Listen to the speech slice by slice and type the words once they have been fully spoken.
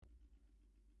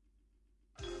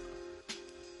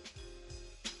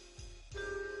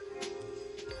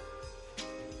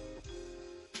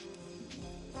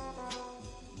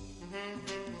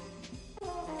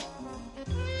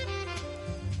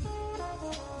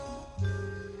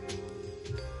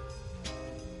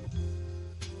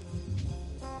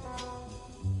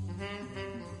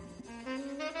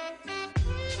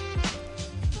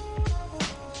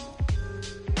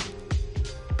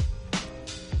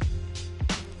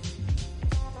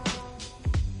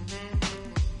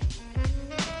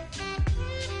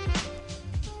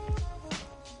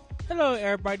Hello,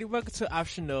 everybody. Welcome to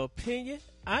Optional Opinion.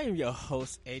 I am your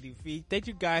host, ADV. Thank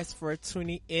you guys for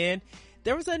tuning in.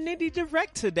 There was a Nindie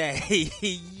Direct today.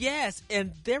 Yes,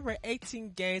 and there were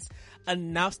 18 games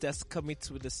announced that's coming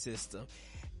to the system.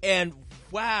 And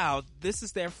wow, this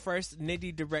is their first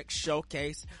Nindie Direct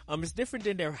showcase. It's different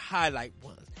than their highlight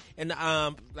ones. And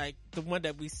like the one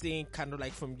that we seen kind of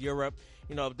like from Europe,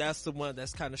 you know, that's the one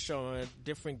that's kind of showing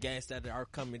different games that are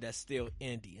coming that's still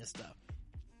indie and stuff.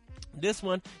 This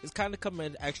one is kind of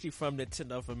coming actually from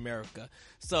Nintendo of America.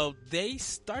 So they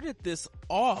started this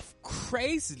off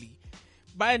crazily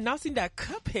by announcing that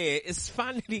Cuphead is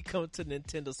finally coming to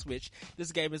Nintendo Switch.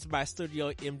 This game is by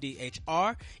Studio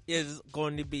MDHR. It is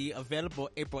going to be available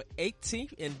April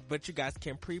 18th, but you guys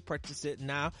can pre-purchase it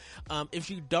now. If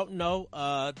you don't know,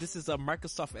 this is a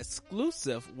Microsoft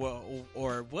exclusive,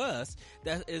 or was,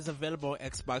 that is available on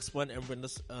Xbox One and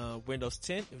Windows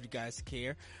 10, if you guys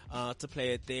care to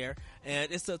play it there.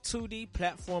 And it's a 2D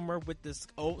platformer with this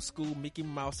old school Mickey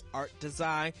Mouse art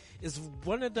design. It's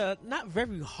one of the, not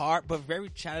very hard, but very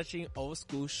challenging old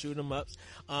school shoot 'em ups.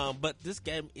 But this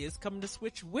game is coming to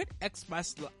Switch with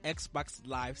Xbox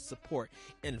Live support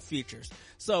and features.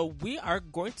 So we are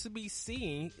going to be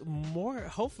seeing more,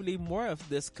 hopefully more of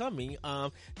this coming.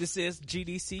 This is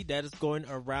GDC that is going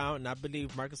around, and I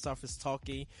believe Microsoft is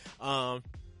talking about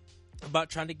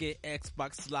trying to get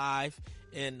Xbox Live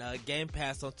and Game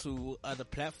Pass onto other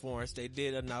platforms. They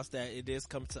did announce that it is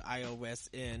coming to iOS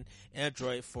and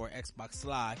Android for Xbox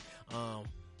Live.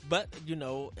 But, you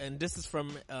know, and this is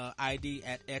from ID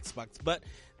at Xbox. But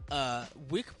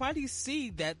we could probably see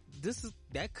that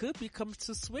that could be coming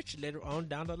to Switch later on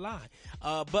down the line.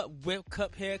 But with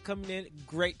Cuphead coming in,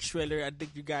 great trailer. I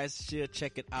think you guys should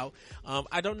check it out.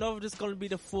 I don't know if it's going to be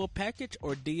the full package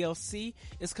or DLC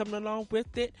is coming along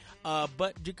with it.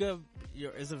 But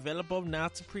it's available now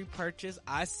to pre-purchase.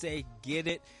 I say get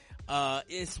it.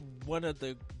 It's one of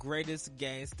the greatest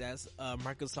games that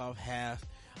Microsoft have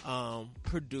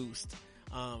produced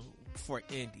for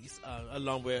indies,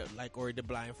 along with like Ori the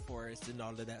Blind Forest and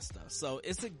all of that stuff. So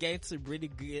it's a game to really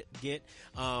get.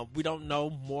 We don't know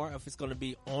more if it's going to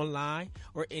be online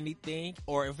or anything,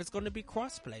 or if it's going to be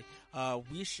crossplay.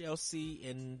 We shall see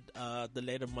in the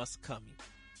later months coming.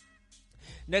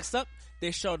 Next up,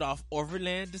 they showed off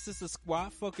Overland. This is a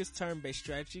squad-focused turn-based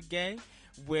strategy game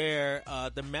where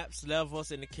the maps,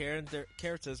 levels, and the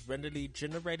characters randomly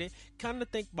generated. Kind of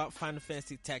think about Final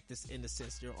Fantasy Tactics in the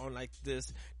sense you're on like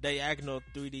this diagonal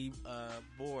 3D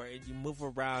board, and you move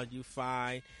around, you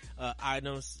find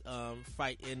items,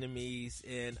 fight enemies,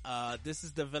 and this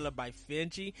is developed by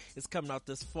Finji. It's coming out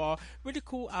this fall. Really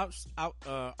cool art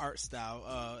style.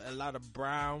 A lot of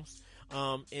browns.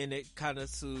 In it, kind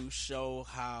of to show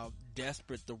how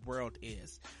desperate the world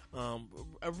is.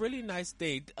 A really nice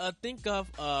thing. Think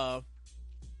of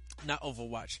not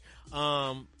Overwatch.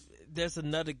 There's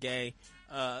another game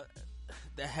that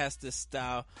has this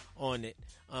style on it,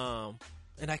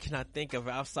 and I cannot think of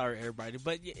it. I'm sorry, everybody,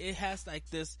 but it has like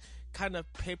this kind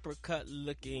of paper cut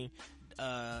looking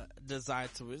design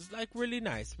to it. It's like really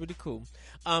nice, really cool.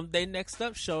 They next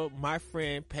up showed My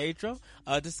Friend Pedro.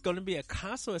 This is going to be a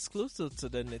console exclusive to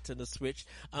the Nintendo Switch.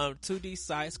 2D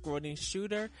side-scrolling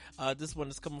shooter. This one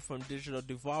is coming from Digital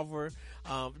Devolver.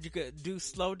 You could do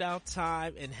slow down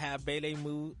time and have ballet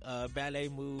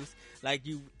moves, like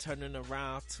you turning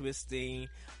around, twisting,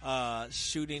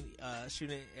 shooting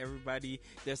everybody.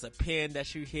 There's a pin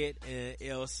that you hit and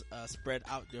it'll spread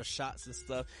out your shots and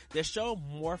stuff. They show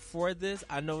more for this.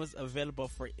 I know it's available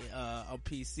for on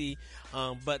PC,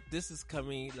 but this is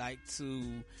coming like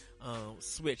to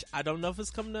Switch. I don't know if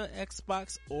it's coming to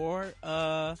Xbox or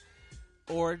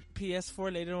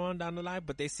PS4 later on down the line,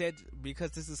 but they said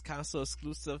because this is console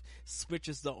exclusive, Switch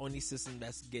is the only system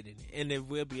that's getting it, and it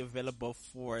will be available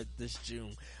for this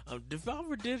June.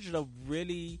 Devolver Digital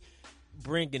really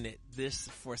bringing this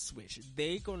for Switch.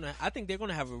 I think they're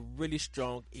gonna have a really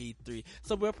strong E3,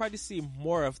 so we'll probably see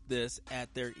more of this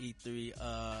at their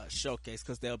E3 showcase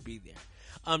because they'll be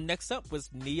there. Next up was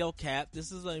NeoCap.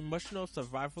 This is an emotional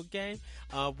survival game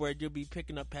where you'll be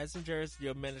picking up passengers,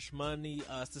 you'll manage money,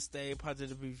 sustain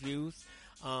positive reviews.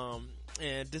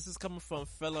 And this is coming from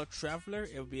Fellow Traveler.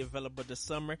 It will be available this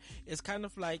summer. It's kind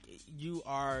of like you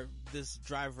are this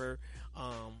driver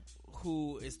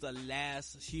who is the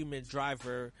last human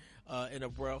driver in a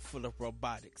world full of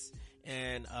robotics.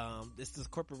 And it's this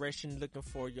corporation looking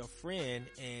for your friend,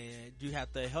 and you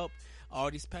have to help all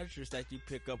these passengers that you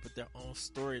pick up with their own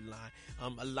storyline.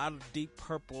 A lot of deep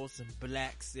purples and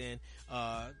blacks, and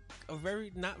a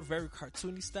very, not very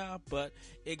cartoony style, but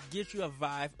it gives you a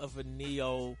vibe of a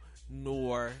neo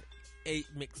noir 8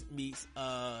 meets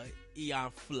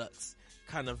Eon Flux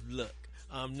kind of look.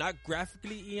 Not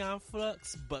graphically Aeon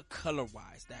Flux, but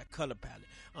color-wise, that color palette.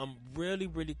 Really,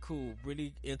 really cool.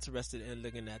 Really interested in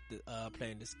looking at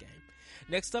playing this game.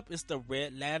 Next up is the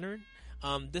Red Lantern.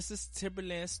 This is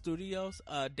Timberland Studios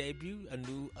debut, a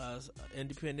new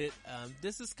independent.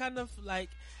 This is kind of like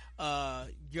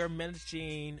you're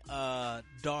managing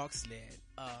dog sled.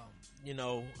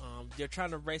 You're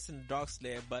trying to race in the dog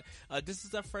sled, but this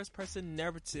is a first-person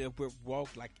narrative with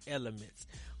roguelike elements.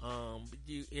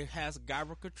 It has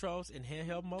gyro controls in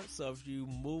handheld mode, so if you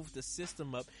move the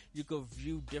system up, you can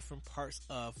view different parts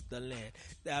of the land.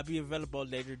 That'll be available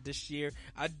later this year.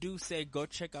 I do say go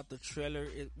check out the trailer.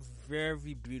 It's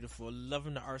very beautiful.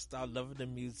 Loving the art style, loving the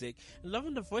music,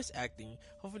 loving the voice acting.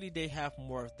 Hopefully they have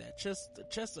more of that.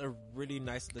 Just a really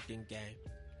nice looking game.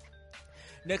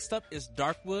 Next up is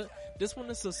Darkwood. This one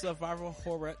is a survival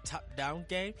horror top-down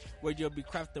game where you'll be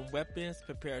crafting weapons,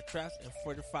 prepare traps, and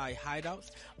fortify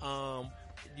hideouts.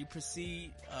 You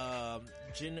proceed, every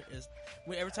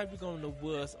time you go in the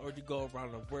woods or you go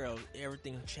around the world,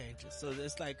 everything changes. So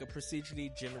it's like a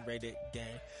procedurally generated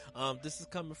game. This is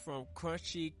coming from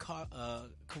Crunchy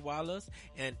Koalas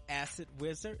and Acid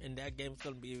Wizard, and that game is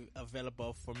going to be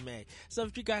available for May. So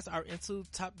if you guys are into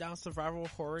top-down survival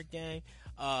horror game,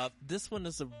 this one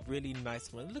is a really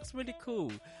nice one. It looks really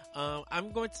cool.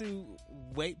 I'm going to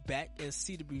wait back and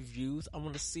see the reviews. I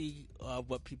want to see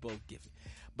what people give it.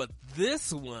 But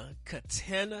this one,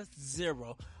 Katana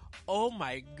Zero, oh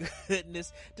my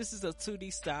goodness, this is a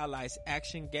 2D stylized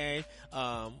action game.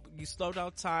 You slow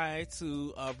down time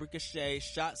to ricochet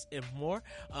shots and more.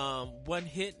 One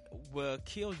hit will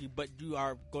kill you, but you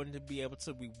are going to be able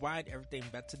to rewind everything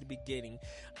back to the beginning.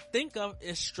 Think of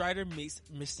it, Strider meets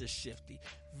Mr. Shifty.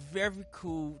 Very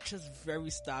cool, just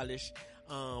very stylish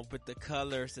with the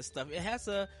colors and stuff. It has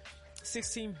a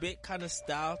 16-bit kind of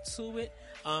style to it,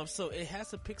 so it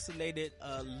has a pixelated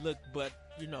look, but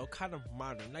kind of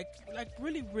modern, like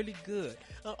really, really good.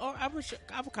 Or I would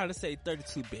kind of say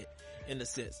 32-bit in a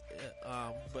sense,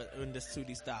 but in this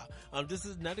 2D style. This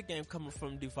is another game coming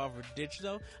from Devolver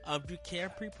Digital. You can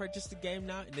pre-purchase the game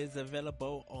now, and it's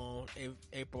available on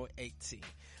April 18th.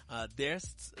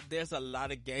 There's a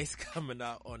lot of games coming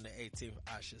out on the 18th,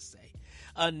 I should say.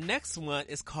 Next one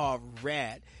is called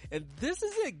Rad, and this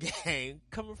is a game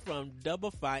coming from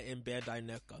Double Fine and Bandai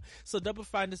Namco. So Double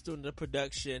Fine is doing the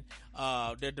production,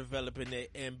 they're developing it,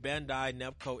 and Bandai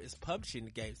Namco is publishing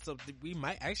the game. So we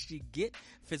might actually get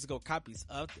physical copies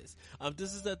of this.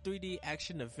 This is a 3D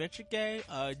action adventure game.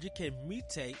 You can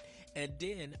mutate and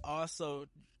then also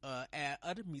add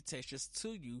other mutations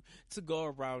to you to go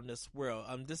around this world.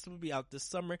 This will be out this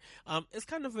summer. It's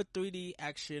kind of a 3D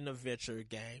action adventure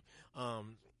game,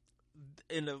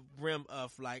 in the realm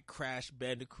of like Crash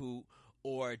Bandicoot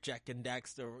or Jak and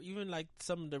Daxter, or even like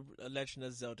some of the Legend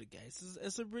of Zelda games.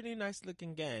 It's a really nice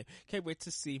looking game. Can't wait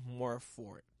to see more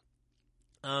for it.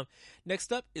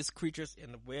 Next up is Creatures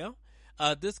in the Well.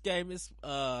 This game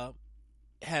has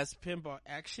pinball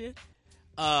action.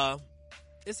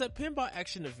 It's a pinball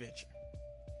action adventure.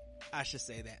 I should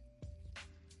say that.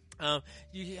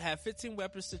 You have 15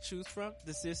 weapons to choose from.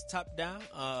 This is top down.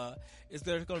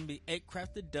 There's going to be 8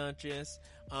 crafted dungeons.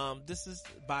 This is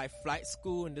by Flight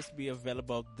School, and this will be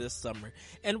available this summer.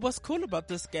 And what's cool about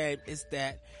this game is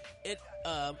that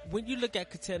when you look at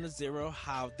Katana Zero,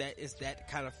 how that is that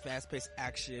kind of fast-paced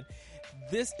action,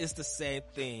 this is the same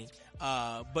thing,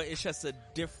 but it's just a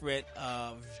different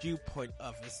viewpoint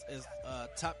of it. It's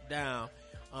top down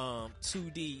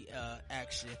 2D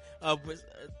action, with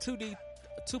 2D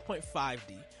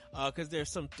 2.5D, because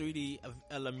there's some 3D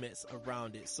elements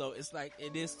around it. So it's like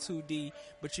it is 2D,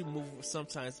 but you move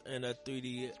sometimes in a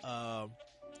 3D.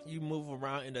 You move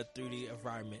around in a 3D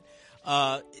environment.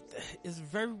 It's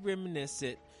very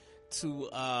reminiscent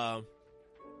to.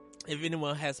 If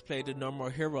anyone has played the No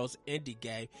More Heroes indie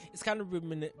game, it's kind of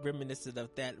reminiscent of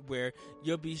that, where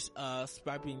you'll be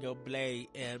swiping your blade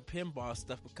and pinball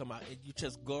stuff will come out and you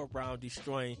just go around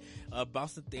destroying,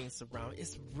 bouncing things around.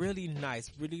 It's really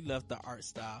nice. Really love the art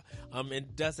style.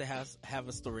 It doesn't have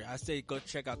a story. I say go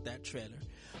check out that trailer.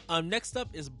 Next up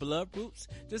is Blood Roots.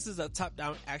 This is a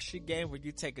top-down action game where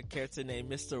you take a character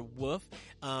named Mr. Wolf,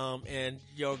 and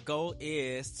your goal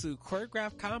is to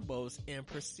choreograph combos and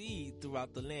proceed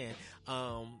throughout the land.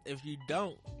 If you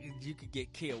don't, you could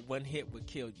get killed. One hit would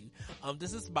kill you.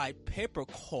 This is by Paper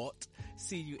Cult,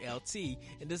 CULT,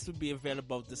 and this will be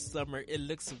available this summer. It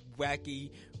looks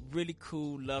wacky, really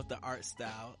cool. Love the art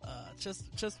style.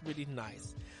 Just really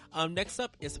nice. Next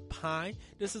up is Pine.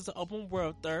 This is an open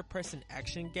world third person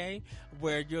action game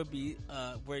where you'll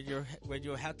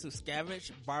have to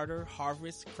scavenge, barter,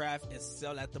 harvest, craft, and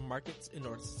sell at the markets in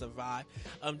order to survive.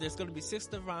 There's going to be six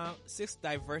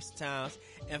diverse towns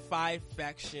and 5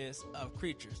 factions of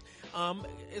creatures.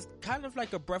 It's kind of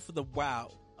like a Breath of the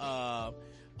Wild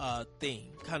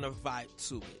theme, kind of vibe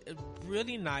to it. It's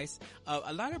really nice.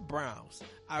 A lot of browns,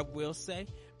 I will say,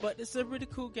 but it's a really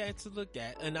cool game to look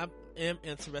at, and I am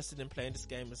interested in playing this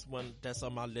game. It's one that's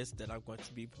on my list that I'm going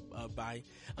to be buying.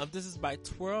 This is by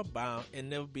Twirl Bound,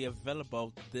 and it will be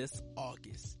available this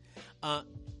August.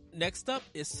 Next up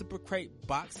is Super Crate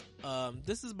Box.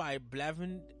 This is by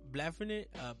Vladimir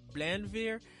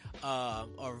Vlandimir.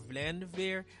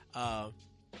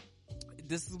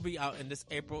 This will be out in this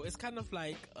April. It's kind of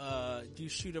like you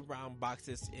shoot around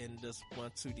boxes in this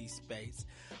 2D space.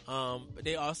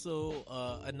 They also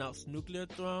announced Nuclear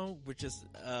Throne, which is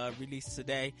released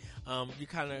today. You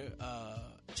kind of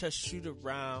just shoot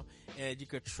around and you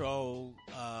control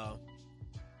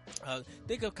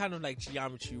think of kind of like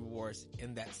Geometry Wars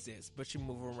in that sense, but you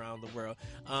move around the world.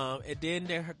 And then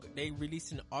they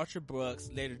releasing Ultra Bugs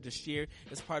later this year.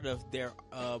 It's part of their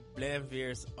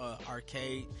Blandvir's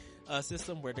arcade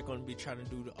system, where they're going to be trying to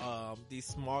do these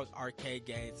small arcade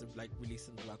games and like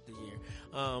releasing throughout the year.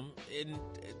 And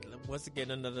once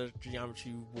again, another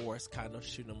Geometry Wars kind of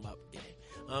shoot 'em up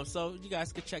game. So you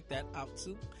guys can check that out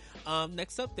too.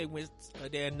 Next up,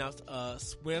 they announced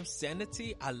Swim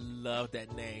Sanity. I love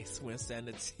that name, Swim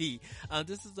Sanity.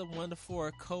 This is a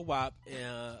 1-to-4 co-op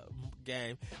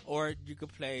game, or you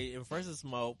could play in versus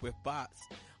mode with bots.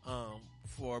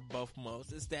 For both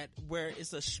modes. Is that where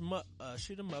it's a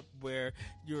shoot 'em up where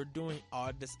you're doing all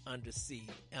this undersea.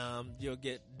 You'll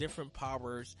get different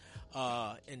powers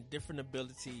and different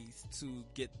abilities to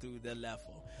get through the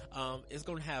level. It's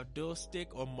going to have dual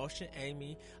stick or motion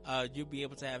aiming. You'll be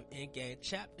able to have in-game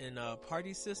chat and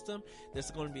party system.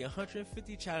 There's going to be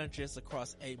 150 challenges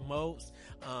across 8 modes.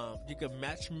 You can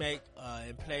match make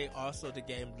and play also the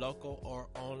game local or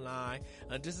online.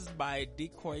 This is by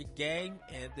Decoy Game,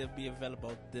 and they'll be available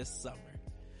this summer.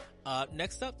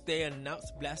 Next up, they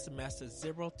announced Blaster Master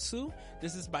Zero 2.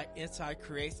 This is by Inti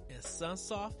Creates and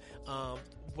Sunsoft.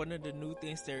 One of the new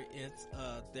things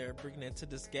they're bringing into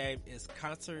this game is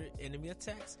counter enemy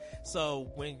attacks. So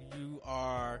when you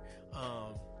are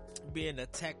being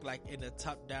attacked like in a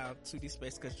top-down 2D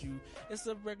space, because it's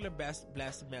a regular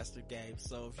Blaster Master game.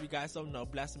 So if you guys don't know,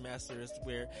 Blaster Master is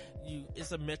where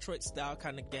it's a Metroid style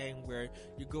kind of game where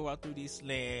you go out through these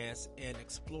lands and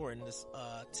explore in this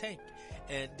tank,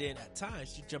 and then at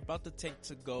times you jump out the tank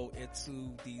to go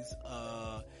into these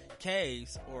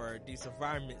caves or these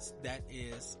environments that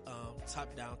is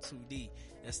top-down 2D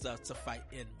and stuff to fight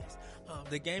enemies.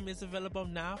 The game is available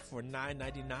now for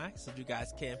 $9.99, so you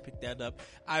guys can pick that up.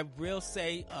 I will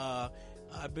say, I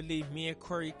believe me and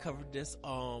Corey covered this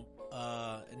on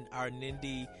in our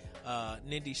Nindy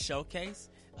showcase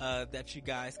that you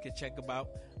guys can check about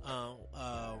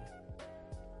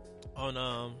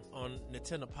on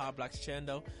Nintendo Power Blocks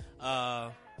channel.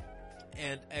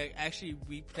 And actually,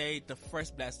 we played the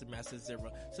first Blaster Master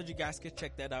Zero, so you guys can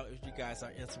check that out if you guys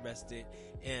are interested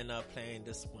in playing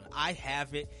this one. I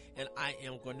have it, and I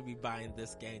am going to be buying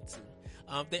this game too.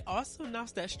 They also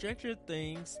announced that Stranger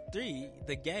Things 3,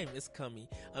 the game, is coming.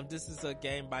 This is a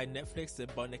game by Netflix and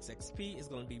Bonex XP. It's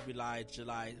going to be released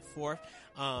July 4th.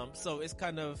 So it's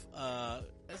kind of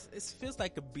it feels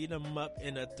like a beat 'em up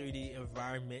in a 3D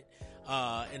environment,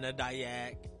 in a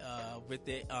diag with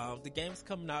it. The game's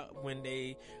coming out when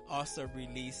they also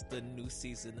release the new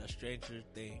season of Stranger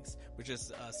Things, which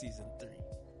is season 3.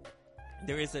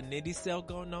 There is a Nindy sale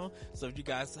going on, so if you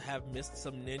guys have missed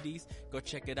some Nindies, go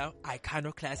check it out.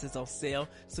 Iconoclast is on sale,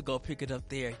 so go pick it up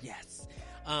there. Yes.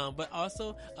 But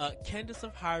also, Candace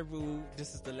of Hyrule,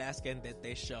 this is the last game that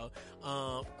they show.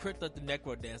 Crypt of the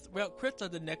Necro Dancer. Well, Crypt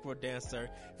of the Necro Dancer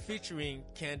featuring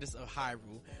Candace of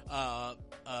Hyrule.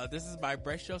 This is by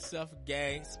Brace Yourself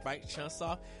Gang, Spike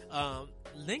Chunsoft.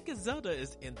 Link and Zelda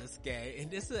is in this game,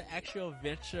 and this is an actual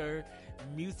adventure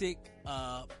music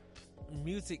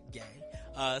game.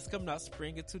 It's coming out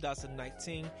spring of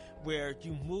 2019, where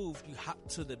you hop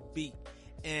to the beat,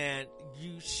 and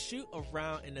you shoot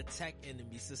around and attack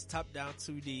enemies. It's top-down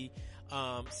 2D,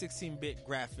 16-bit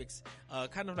graphics,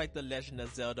 kind of like The Legend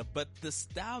of Zelda, but the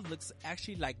style looks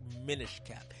actually like Minish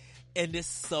Cap. And it's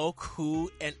so cool,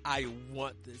 and I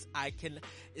want this.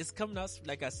 It's coming out,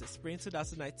 like I said, spring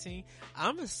 2019.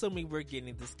 I'm assuming we're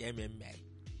getting this game in May.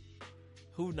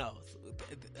 Who knows?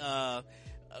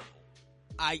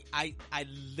 I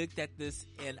looked at this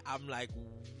and I'm like,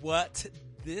 what?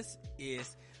 This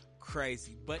is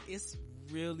crazy, but it's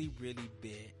really, really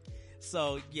big.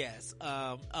 So yes,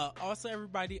 also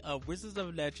everybody, Wizards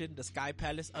of Legend, the Sky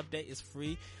Palace update is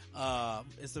free.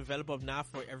 It's available now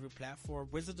for every platform.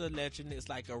 Wizards of Legend is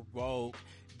like a rogue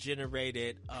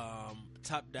generated,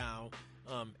 top down,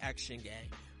 action game.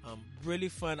 Really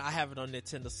fun. I have it on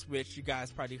Nintendo Switch. You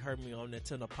guys probably heard me on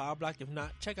Nintendo Power Block. If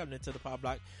not, check out Nintendo Power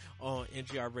Block on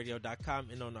ngrradio.com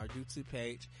and on our YouTube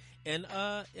page. And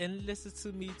listen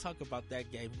to me talk about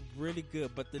that game. Really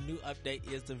good. But the new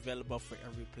update is available for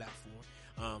every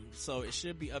platform. So it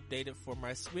should be updated for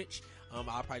my Switch. I'll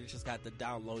probably just got to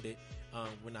download it,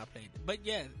 when I played it. But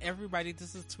yeah, everybody,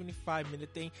 this is a 25-minute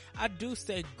thing. I do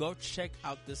say go check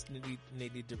out this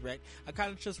Nitty Direct. I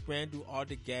kind of just ran through all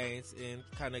the games and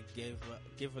kind of give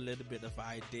a little bit of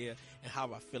idea and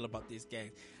how I feel about these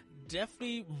games.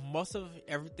 Definitely most of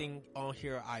everything on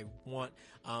here I want.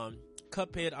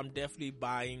 Cuphead, I'm definitely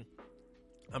buying.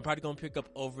 I'm probably going to pick up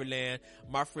Overland.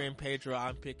 My friend Pedro,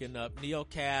 I'm picking up.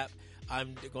 NeoCap,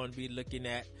 I'm going to be looking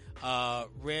at.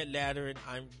 Red Lantern,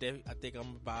 I think I'm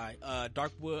gonna buy.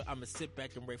 Darkwood, I'm gonna sit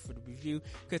back and wait for the review.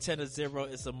 Contender Zero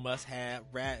is a must have.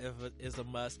 Rat is a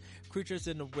must. Creatures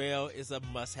in the Well is a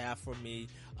must have for me.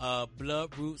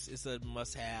 Blood Roots is a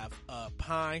must have.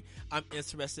 Pine, I'm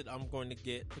interested. I'm going to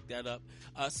pick that up.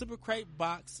 Super Crate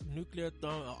Box, Nuclear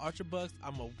Throne, Ultra Bucks,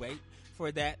 I'm gonna wait for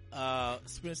that.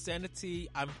 Spin Sanity,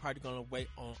 I'm probably gonna wait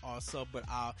on also, but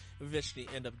I'll eventually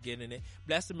end up getting it.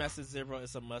 Blaster Master Zero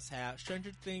is a must have.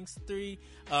 Stranger Things 3,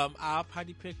 I'll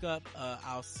probably pick up.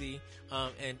 I'll see.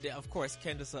 And then, of course,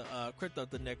 Candace, Crypto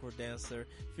the Necro Dancer,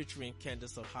 featuring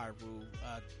Candace of Hyrule,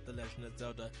 The Legend of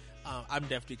Zelda, I'm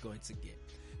definitely going to get.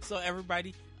 So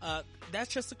everybody,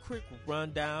 that's just a quick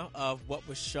rundown of what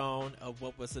was shown, of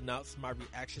what was announced, my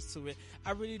reactions to it.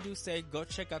 I really do say go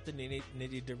check out the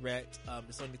Nitty Direct.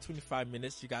 It's only 25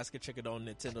 minutes. You guys can check it on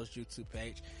Nintendo's YouTube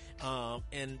page.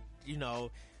 And you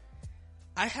know,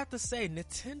 I have to say,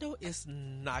 Nintendo is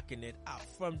knocking it out.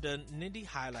 From the Nitty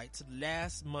highlight to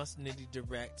last month's Nitty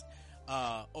Direct,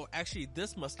 or actually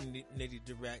this month's Nitty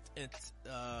Direct, and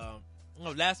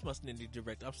last month's Nitty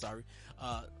Direct. I'm sorry.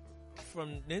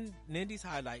 From Nindy's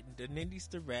highlight, the Nindy's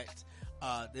Direct,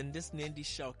 then this Nindy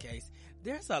showcase,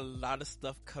 there's a lot of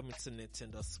stuff coming to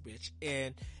Nintendo Switch,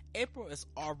 and April is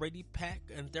already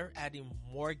packed, and they're adding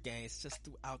more games just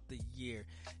throughout the year.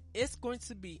 It's going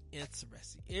to be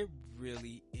interesting. It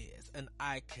really is, and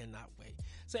I cannot wait.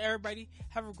 So everybody,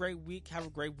 have a great week. Have a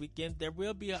great weekend. There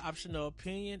will be an optional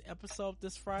opinion episode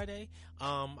this Friday.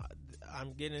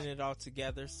 I'm getting it all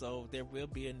together, so there will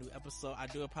be a new episode. I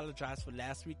do apologize for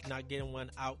last week not getting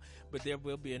one out, but there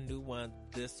will be a new one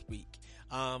this week.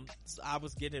 So I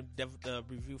was getting the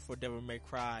review for Devil May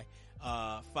Cry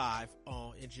 5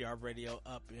 on NGR Radio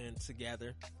up and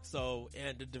together. So,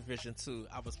 and the Division 2,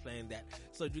 I was playing that.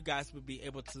 So you guys will be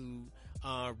able to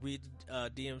read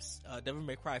DM's Devil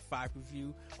May Cry 5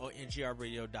 review on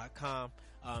ngrradio.com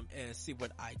and see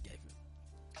what I gave it.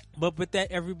 But with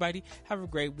that, everybody, have a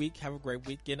great week. Have a great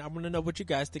weekend. I want to know what you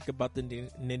guys think about the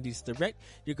Nindies Direct.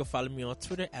 You can follow me on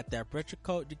Twitter at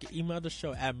 @BretcherCode. You can email the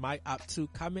show at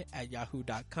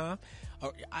myop2comment@yahoo.com.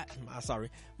 Or,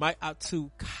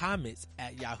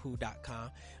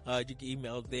 myop2comments@yahoo.com. You can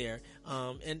email there.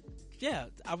 And yeah,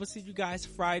 I will see you guys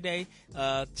Friday.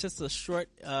 Just a short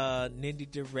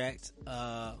Nindy Direct.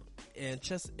 And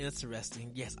just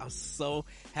interesting. Yes, I'm so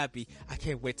happy. I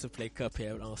can't wait to play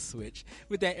Cuphead on Switch.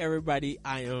 With that, everybody,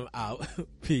 I am out.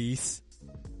 Peace.